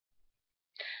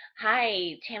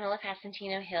Hi, Tamela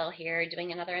Hill here,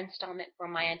 doing another installment for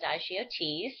my Adagio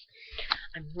teas.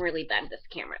 I'm really bad at this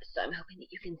camera, so I'm hoping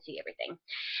that you can see everything.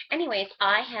 Anyways,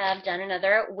 I have done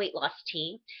another weight loss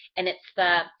tea, and it's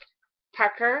the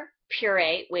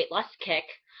Pureh Weight Loss Kick.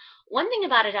 One thing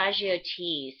about Adagio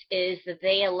teas is that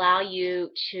they allow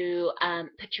you to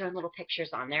put your own little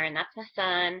pictures on there, and that's my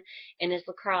son in his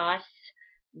lacrosse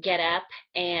get up,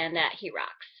 and he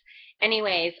rocks.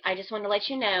 Anyways, I just wanted to let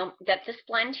you know that this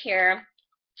blend here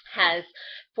has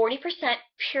 40%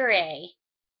 Pureh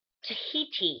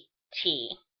Tahiti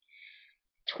tea,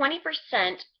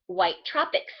 20% White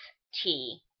Tropics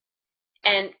tea,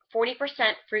 and 40%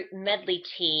 fruit medley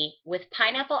tea with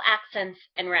pineapple accents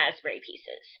and raspberry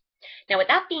pieces. Now, with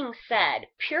that being said,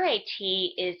 Pureh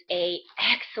tea is an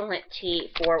excellent tea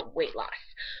for weight loss.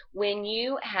 When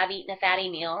you have eaten a fatty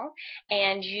meal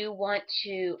and you want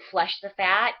to flush the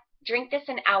fat, drink this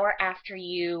an hour after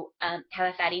you have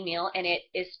a fatty meal, and it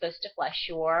is supposed to flush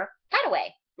your fat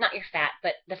away. Not your fat,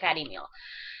 but the fatty meal.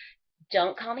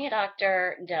 Don't call me a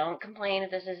doctor. Don't complain if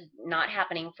this is not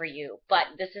happening for you. But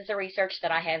this is the research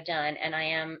that I have done, and I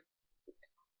am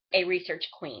a research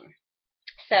queen.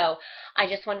 So I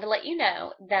just wanted to let you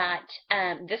know that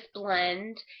this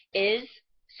blend is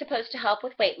supposed to help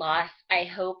with weight loss. I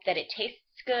hope that it tastes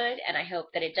good, and I hope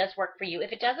that it does work for you.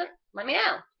 If it doesn't, let me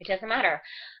know. It doesn't matter.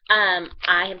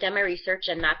 I have done my research,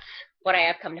 and that's what I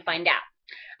have come to find out.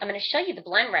 I'm going to show you the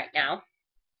blend right now.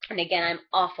 And again, I'm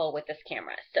awful with this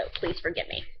camera, so please forgive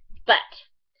me. But,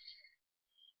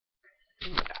 oh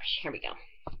my gosh, here we go.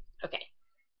 Okay,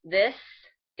 this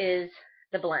is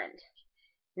the blend.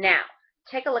 Now,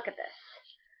 take a look at this.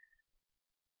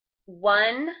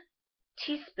 1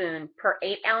 teaspoon per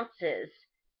 8 ounces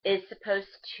is supposed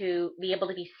to be able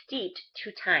to be steeped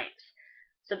 2 times.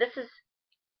 So this is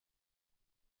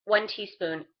 1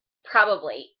 teaspoon,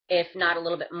 probably, if not a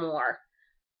little bit more.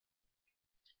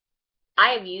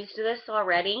 I have used this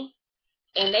already,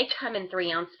 and they come in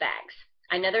 3-ounce bags.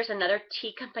 I know there's another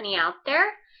tea company out there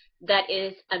that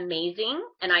is amazing,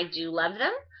 and I do love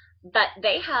them, but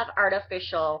they have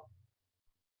artificial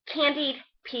candied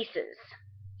pieces.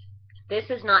 This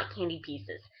is not candied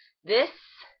pieces. This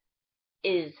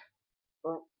is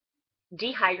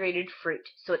dehydrated fruit,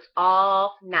 so it's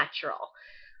all natural.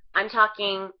 I'm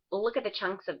talking, look at the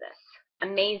chunks of this.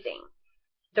 Amazing.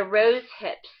 The rose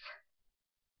hips,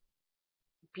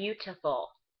 beautiful.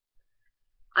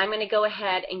 I'm going to go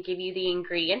ahead and give you the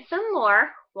ingredients some more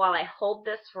while I hold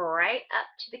this right up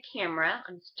to the camera.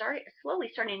 I'm slowly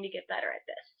starting to get better at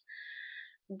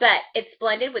this. But it's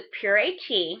blended with Pureh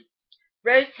tea,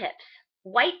 rose hips,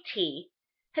 white tea,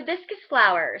 hibiscus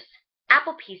flowers,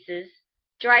 apple pieces,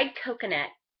 dried coconut,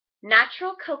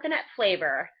 natural coconut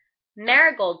flavor,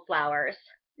 marigold flowers,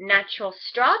 natural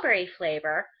strawberry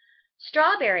flavor,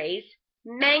 strawberries,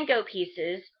 mango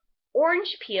pieces,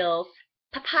 orange peels,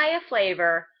 papaya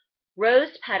flavor,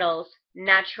 rose petals,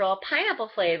 natural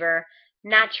pineapple flavor,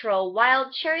 natural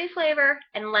wild cherry flavor,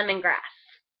 and lemongrass.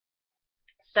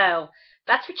 So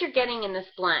that's what you're getting in this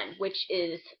blend, which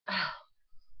is,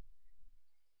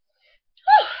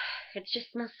 it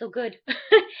just smells so good.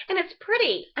 And it's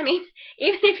pretty. I mean,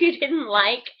 even if you didn't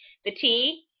like the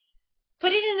tea,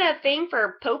 put it in a thing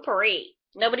for potpourri.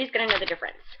 Nobody's going to know the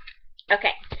difference.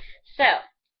 Okay, so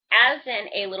as in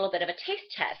a little bit of a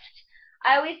taste test,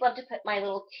 I always love to put my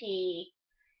little tea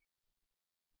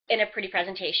in a pretty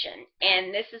presentation.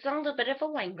 And this is a little bit of a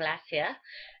wine glass here.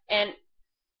 And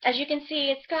as you can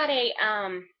see, it's got a,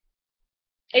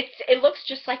 it looks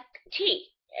just like tea.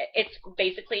 It's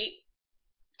basically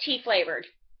tea flavored,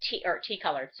 tea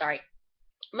colored, sorry.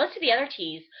 Most of the other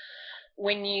teas,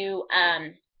 when you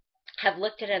have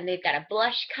looked at them, they've got a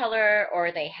blush color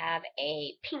or they have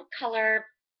a pink color.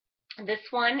 This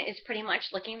one is pretty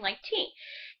much looking like tea.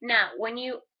 Now, when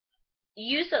you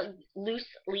use a loose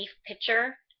leaf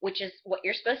pitcher, which is what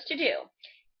you're supposed to do,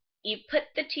 you put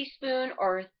the teaspoon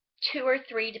or 2 or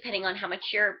 3, depending on how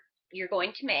much you're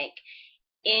going to make,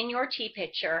 in your tea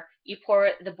pitcher. You pour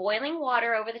the boiling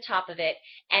water over the top of it,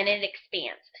 and it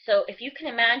expands. So if you can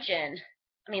imagine,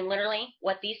 I mean, literally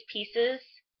what these pieces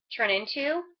turn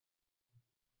into,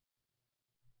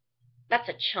 that's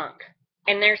a chunk.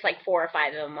 And there's like 4 or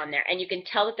 5 of them on there. And you can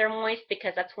tell that they're moist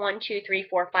because that's 1, 2, 3,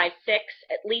 4, 5, 6,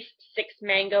 at least 6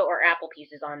 mango or apple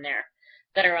pieces on there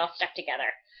that are all stuck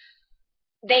together.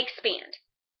 They expand.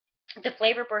 The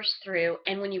flavor bursts through,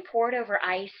 and when you pour it over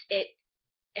ice, it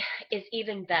is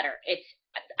even better.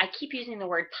 I keep using the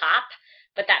word pop,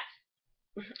 but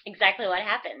that's exactly what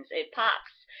happens. It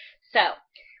pops. So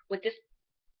with this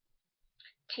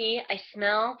tea, I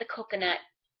smell the coconut.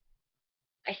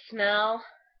 I smell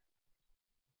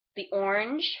the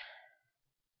orange.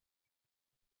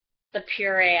 the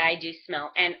puree I do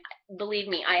smell. And believe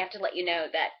me, I have to let you know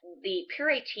that the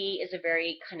puree tea is a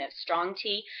very kind of strong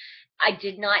tea. I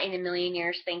did not in a million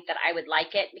years think that I would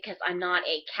like it because I'm not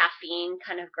a caffeine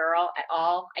kind of girl at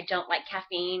all. I don't like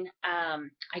caffeine.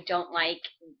 I don't like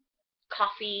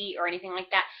coffee or anything like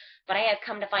that. But I have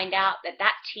come to find out that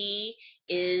that tea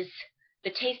is,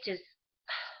 the taste is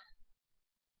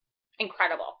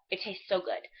incredible. It tastes so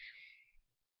good.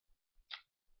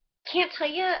 Can't tell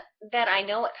you that I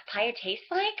know what papaya tastes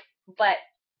like, but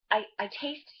I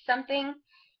taste something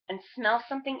and smell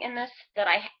something in this that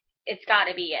it's got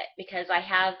to be it because I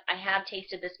have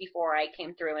tasted this before I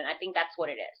came through and I think that's what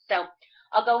it is. So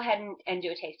I'll go ahead and do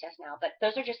a taste test now, but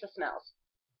those are just the smells.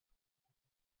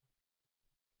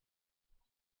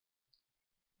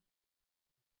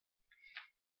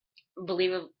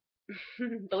 Believe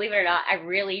it, believe it or not, I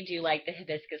really do like the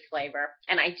hibiscus flavor,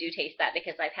 and I do taste that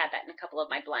because I've had that in a couple of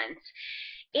my blends.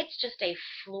 It's just a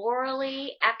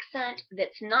florally accent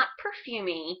that's not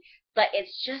perfumey, but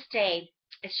it's just a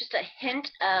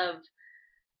hint of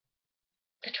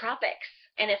the tropics.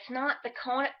 And it's not the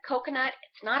coconut,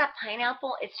 it's not a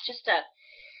pineapple, it's just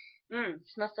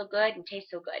smells so good and tastes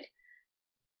so good.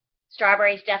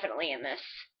 Strawberries definitely in this.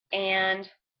 And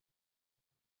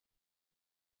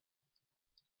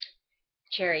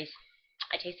cherries.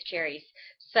 I taste the cherries.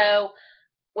 So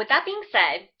with that being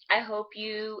said, I hope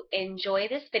you enjoy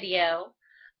this video.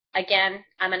 Again,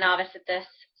 I'm a novice at this,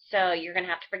 so you're going to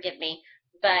have to forgive me.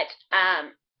 But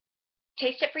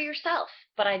taste it for yourself.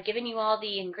 But I've given you all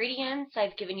the ingredients,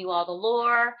 I've given you all the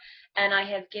lore, and I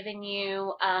have given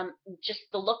you just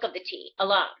the look of the tea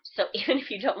alone. So even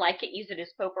if you don't like it, use it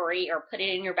as potpourri or put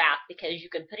it in your bath because you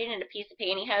can put it in a piece of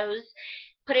pantyhose,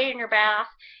 put it in your bath.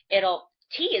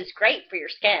 Tea is great for your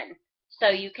skin. So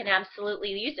you can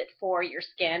absolutely use it for your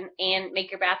skin and make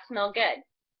your bath smell good.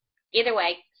 Either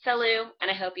way, salut,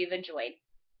 and I hope you've enjoyed.